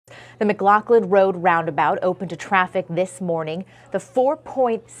The McLaughlin Road roundabout opened to traffic this morning. The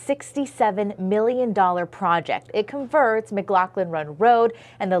 $4.67 million project. It converts McLaughlin Run Road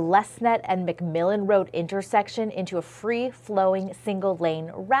and the Lesnet and McMillan Road intersection into a free-flowing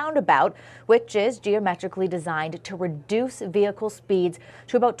single-lane roundabout, which is geometrically designed to reduce vehicle speeds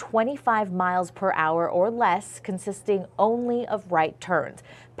to about 25 miles per hour or less, consisting only of right turns.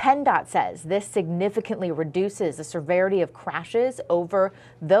 PennDOT says this significantly reduces the severity of crashes over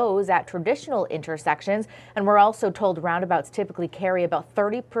those at traditional intersections, and we're also told roundabouts typically carry about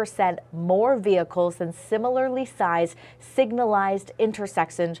 30% more vehicles than similarly sized signalized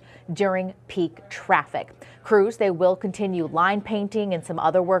intersections during peak traffic. Crews, they will continue line painting and some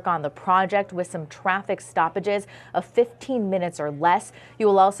other work on the project with some traffic stoppages of 15 minutes or less. You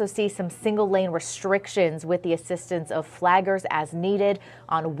will also see some single lane restrictions with the assistance of flaggers as needed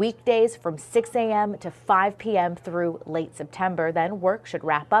on weekdays from 6 a.m. to 5 p.m. through late September. Then work should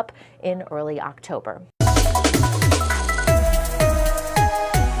wrap up in early October.